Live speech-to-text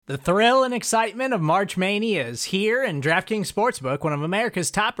The thrill and excitement of March Mania is here, and DraftKings Sportsbook, one of America's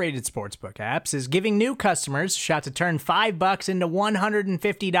top-rated sportsbook apps, is giving new customers a shot to turn $5 into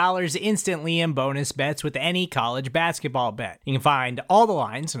 $150 instantly in bonus bets with any college basketball bet. You can find all the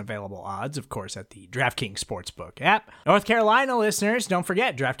lines and available odds, of course, at the DraftKings Sportsbook app. North Carolina listeners, don't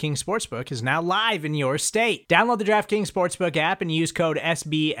forget, DraftKings Sportsbook is now live in your state. Download the DraftKings Sportsbook app and use code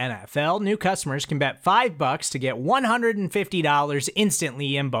SBNFL. New customers can bet $5 to get $150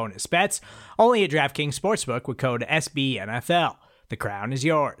 instantly in bonus bets, only at DraftKings Sportsbook with code SBNFL. The crown is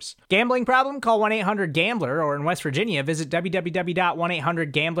yours. Gambling problem? Call 1-800-GAMBLER, or in West Virginia, visit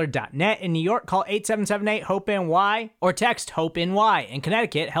www.1800gambler.net. In New York, call 877-8-HOPE-NY or text HOPE-NY. In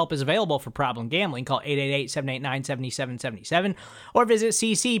Connecticut, help is available for problem gambling. Call 888-789-7777 or visit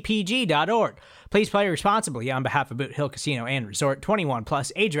ccpg.org. Please play responsibly on behalf of Boot Hill Casino and Resort. 21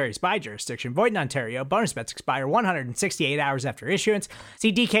 plus, age varies by jurisdiction. Void in Ontario. Bonus bets expire 168 hours after issuance.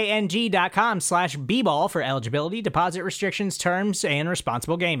 See dkng.com/bball for eligibility, deposit restrictions, terms, and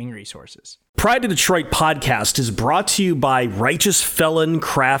responsible gaming resources. Pride of Detroit podcast is brought to you by Righteous Felon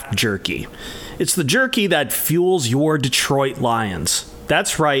Craft Jerky. It's the jerky that fuels your Detroit Lions.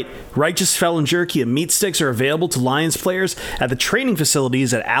 That's right, Righteous Felon Jerky and meat sticks are available to Lions players at the training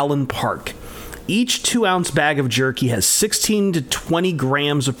facilities at Allen Park. Each 2-ounce bag of jerky has 16 to 20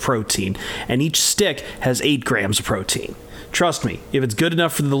 grams of protein, and each stick has 8 grams of protein. Trust me, if it's good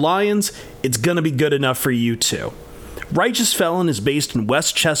enough for the Lions, it's going to be good enough for you too. Righteous Felon is based in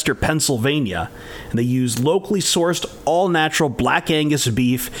Westchester, Pennsylvania, and they use locally sourced, all-natural Black Angus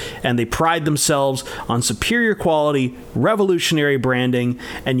beef, and they pride themselves on superior quality, revolutionary branding,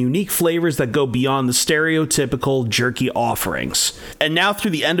 and unique flavors that go beyond the stereotypical jerky offerings. And now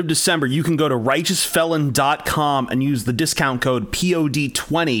through the end of December, you can go to righteousfelon.com and use the discount code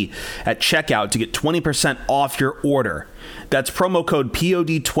POD20 at checkout to get 20% off your order. That's promo code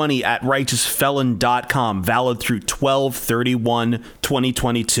POD20 at righteousfelon.com, valid through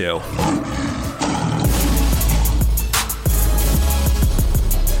 12/31/2022.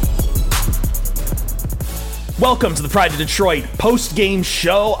 Welcome to the Pride of Detroit post-game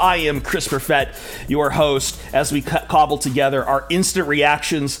show. I am Chris Perfett, your host, as we cobble together our instant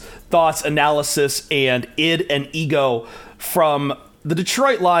reactions, thoughts, analysis, and id and ego from the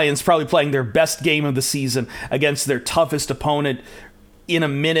Detroit Lions probably playing their best game of the season against their toughest opponent in a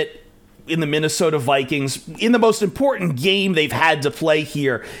minute in the Minnesota Vikings, in the most important game they've had to play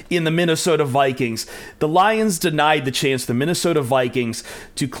here in the Minnesota Vikings. The Lions denied the chance to the Minnesota Vikings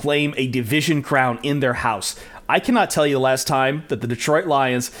to claim a division crown in their house. I cannot tell you the last time that the Detroit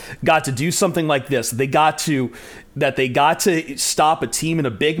Lions got to do something like this. They got to stop a team in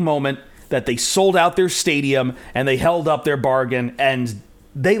a big moment, that they sold out their stadium and they held up their bargain and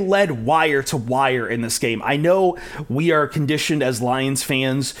they led wire to wire in this game. I know we are conditioned as Lions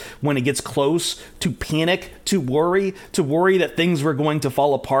fans when it gets close to panic, to worry that things were going to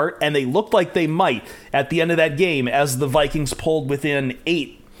fall apart, and they looked like they might at the end of that game as the Vikings pulled within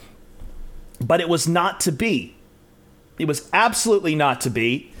 8. But it was not to be. It was absolutely not to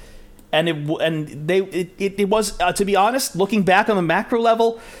be. And it was, to be honest, looking back on the macro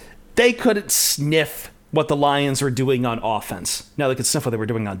level, they couldn't sniff what the Lions were doing on offense. Now, they could sniff what they were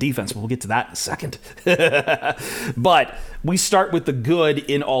doing on defense, but we'll get to that in a second. But we start with the good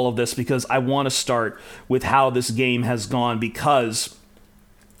in all of this because I want to start with how this game has gone, because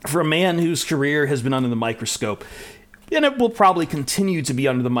for a man whose career has been under the microscope, and it will probably continue to be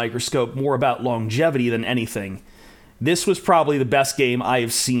under the microscope more about longevity than anything, this was probably the best game I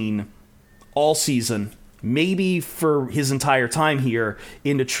have seen all season, maybe for his entire time here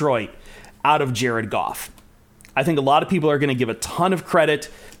in Detroit, out of Jared Goff. I think a lot of people are going to give a ton of credit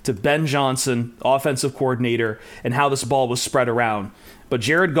to Ben Johnson, offensive coordinator, and how this ball was spread around. But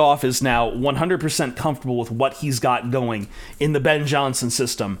Jared Goff is now 100% comfortable with what he's got going in the Ben Johnson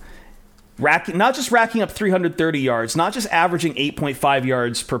system. Not just racking up 330 yards, not just averaging 8.5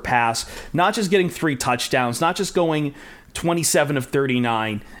 yards per pass, not just getting 3 touchdowns, not just going 27 of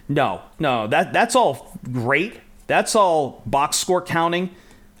 39. No, that's all great. That's all box score counting.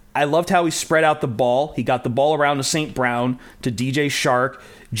 I loved how he spread out the ball. He got the ball around to St. Brown, to DJ Shark.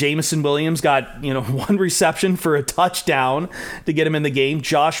 Jamison Williams got, 1 reception for a touchdown to get him in the game.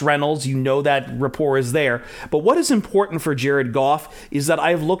 Josh Reynolds, that rapport is there. But what is important for Jared Goff is that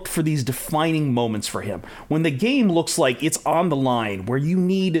I've looked for these defining moments for him. When the game looks like it's on the line, where you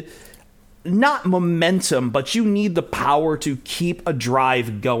need not momentum, but you need the power to keep a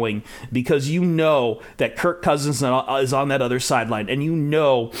drive going, because you know that Kirk Cousins is on that other sideline, and you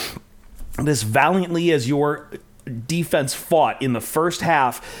know, as valiantly as your defense fought in the first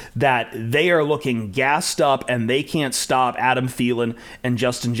half that they are looking gassed up and they can't stop Adam Thielen and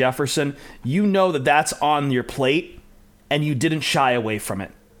Justin Jefferson, you know that that's on your plate, and you didn't shy away from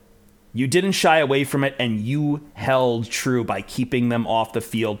it. You didn't shy away from it, and you held true by keeping them off the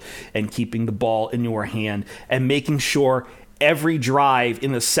field and keeping the ball in your hand and making sure every drive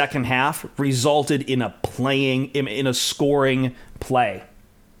in the second half resulted in in a scoring play.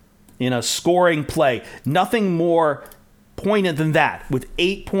 In a scoring play. Nothing more poignant than that, with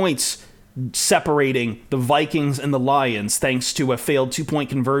 8 points separating the Vikings and the Lions thanks to a failed 2-point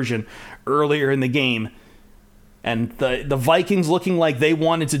conversion earlier in the game. And the Vikings looking like they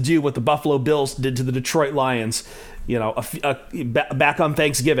wanted to do what the Buffalo Bills did to the Detroit Lions, back on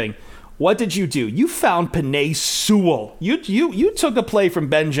Thanksgiving. What did you do? You found Penei Sewell. You took a play from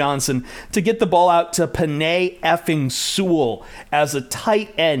Ben Johnson to get the ball out to Penei effing Sewell as a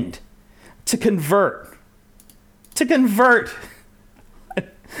tight end to convert.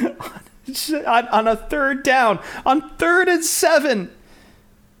 On a third down, on 3rd and 7.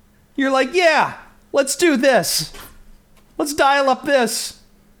 You're like, yeah, let's do this. Let's dial up this.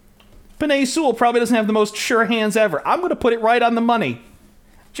 Penei Sewell probably doesn't have the most sure hands ever. I'm going to put it right on the money.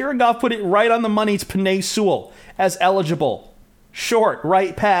 Jared Goff put it right on the money to Penei Sewell as eligible. Short,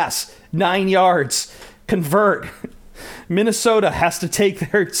 right pass, 9 yards. Convert. Minnesota has to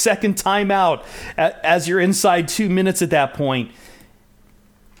take their second timeout as you're inside 2 minutes at that point.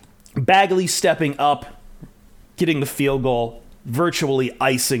 Bagley stepping up, getting the field goal, virtually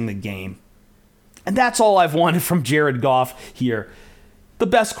icing the game. And that's all I've wanted from Jared Goff here. The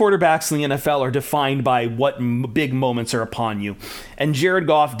best quarterbacks in the NFL are defined by what big moments are upon you. And Jared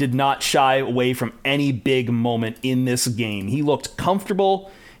Goff did not shy away from any big moment in this game. He looked comfortable.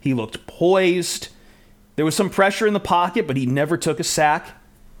 He looked poised. There was some pressure in the pocket, but he never took a sack.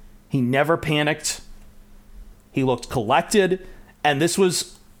 He never panicked. He looked collected. And this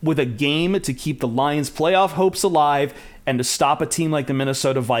was with a game to keep the Lions' playoff hopes alive and to stop a team like the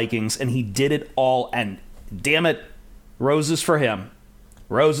Minnesota Vikings. And he did it all. And damn it, roses for him.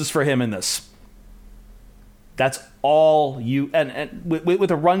 Roses for him in this. That's all you... And with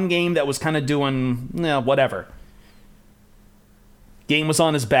a run game that was kind of doing, whatever. Game was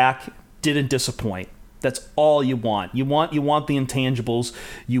on his back. Didn't disappoint. That's all you want. You want the intangibles.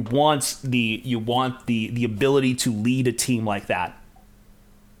 You want the ability to lead a team like that.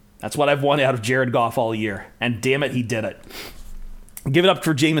 That's what I've wanted out of Jared Goff all year. And damn it, he did it. Give it up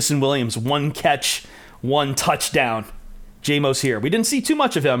for Jameson Williams. 1 catch, 1 touchdown. J-Mo's here. We didn't see too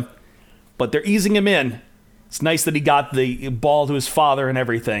much of him, but they're easing him in. It's nice that he got the ball to his father and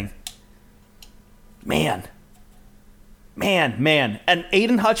everything. Man. And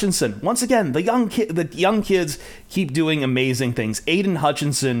Aiden Hutchinson. Once again, the young kids keep doing amazing things. Aiden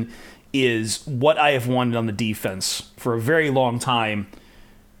Hutchinson is what I have wanted on the defense for a very long time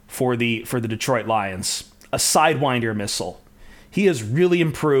for the Detroit Lions. A sidewinder missile. He has really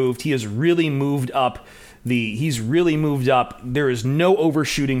improved. He has really moved up. He's really moved up. There is no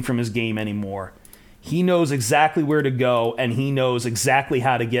overshooting from his game anymore. He knows exactly where to go, and he knows exactly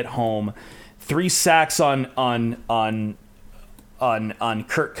how to get home. 3 sacks on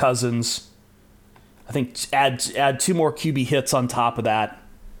Kirk Cousins. I think add 2 more QB hits on top of that.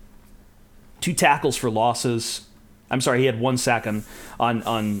 2 tackles for losses. I'm sorry, he had 1 sack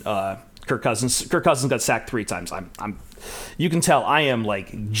on Kirk Cousins. Kirk Cousins got sacked 3 times. You can tell I am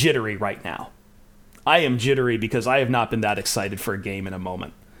like jittery right now. I am jittery because I have not been that excited for a game in a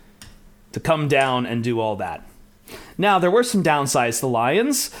moment. To come down and do all that. Now, there were some downsides to the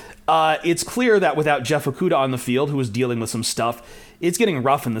Lions. It's clear that without Jeff Okudah on the field, who was dealing with some stuff, it's getting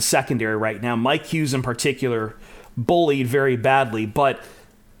rough in the secondary right now. Mike Hughes in particular bullied very badly, but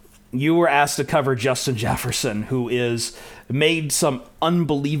you were asked to cover Justin Jefferson, who is made some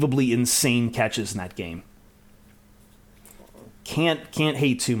unbelievably insane catches in that game. Can't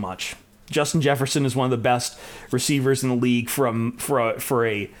hate too much. Justin Jefferson is one of the best receivers in the league for a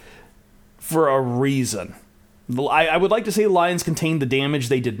reason. I would like to say the Lions contained the damage.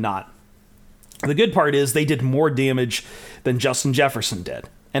 They did not. The good part is they did more damage than Justin Jefferson did.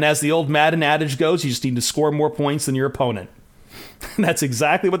 And as the old Madden adage goes, you just need to score more points than your opponent. That's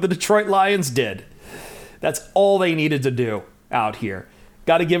exactly what the Detroit Lions did. That's all they needed to do out here.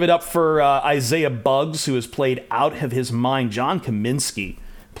 Got to give it up for Isaiah Buggs, who has played out of his mind. John Kaminsky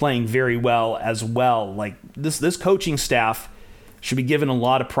playing very well as well. Like this coaching staff should be given a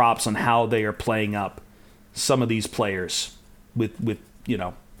lot of props on how they are playing up some of these players to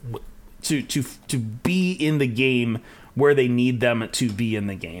be in the game where they need them to be in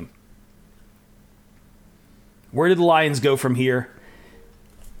the game. Where did the Lions go from here?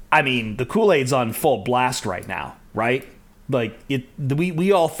 I mean, the Kool-Aid's on full blast right now, right? Like,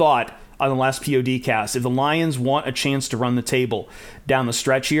 we all thought on the last POD cast, if the Lions want a chance to run the table down the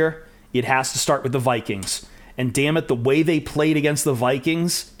stretch here, it has to start with the Vikings. And damn it, the way they played against the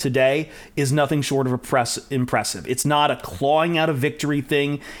Vikings today is nothing short of impressive. It's not a clawing out a victory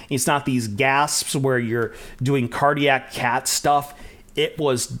thing. It's not these gasps where you're doing cardiac cat stuff. It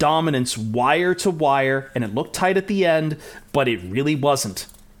was dominance wire to wire, and it looked tight at the end, but it really wasn't.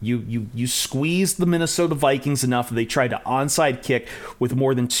 You squeezed the Minnesota Vikings enough that they tried to onside kick with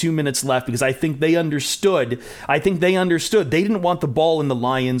more than 2 minutes left, because I think they understood. They didn't want the ball in the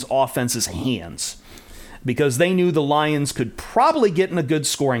Lions' offense's hands, because they knew the Lions could probably get in a good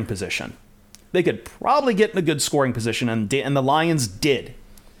scoring position. They could probably get in a good scoring position, and the Lions did.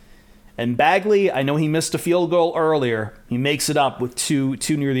 And Bagley, I know he missed a field goal earlier. He makes it up with two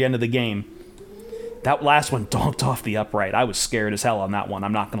near the end of the game. That last one donked off the upright. I was scared as hell on that one,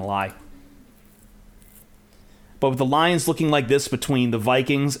 I'm not going to lie. But with the Lions looking like this between the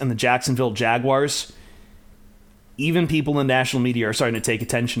Vikings and the Jacksonville Jaguars, even people in the national media are starting to take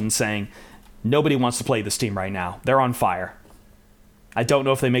attention and saying, nobody wants to play this team right now. They're on fire. I don't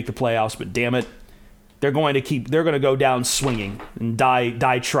know if they make the playoffs, but damn it, they're going to go down swinging and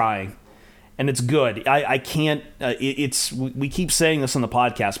die trying. And it's good. I can't. We keep saying this on the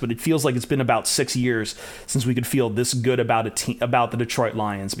podcast, but it feels like it's been about 6 years since we could feel this good about about the Detroit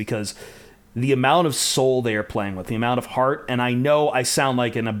Lions, because the amount of soul they are playing with, the amount of heart. And I know I sound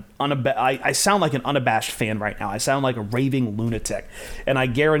like an unabashed fan right now. I sound like a raving lunatic. And I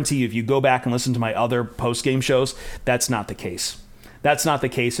guarantee you, if you go back and listen to my other post-game shows, that's not the case. That's not the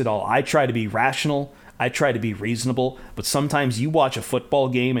case at all. I try to be rational. I try to be reasonable, but sometimes you watch a football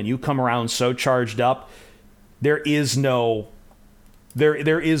game and you come around so charged up, there is no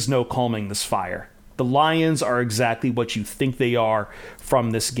calming this fire. The Lions are exactly what you think they are from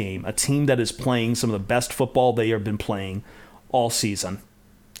this game, a team that is playing some of the best football they have been playing all season.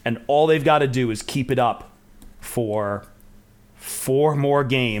 And all they've got to do is keep it up for 4 more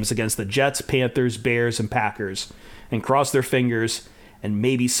games against the Jets, Panthers, Bears, and Packers, and cross their fingers, and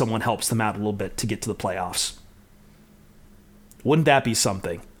maybe someone helps them out a little bit to get to the playoffs. Wouldn't that be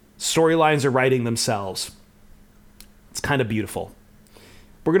something? Storylines are writing themselves. It's kind of beautiful.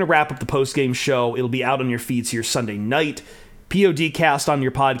 We're going to wrap up the post-game show. It'll be out on your feeds here Sunday night. PODcast on your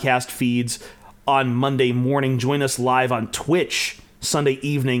podcast feeds on Monday morning. Join us live on Twitch Sunday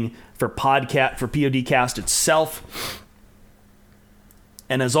evening for PODcast itself.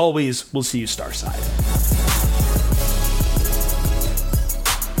 And as always, we'll see you Starside.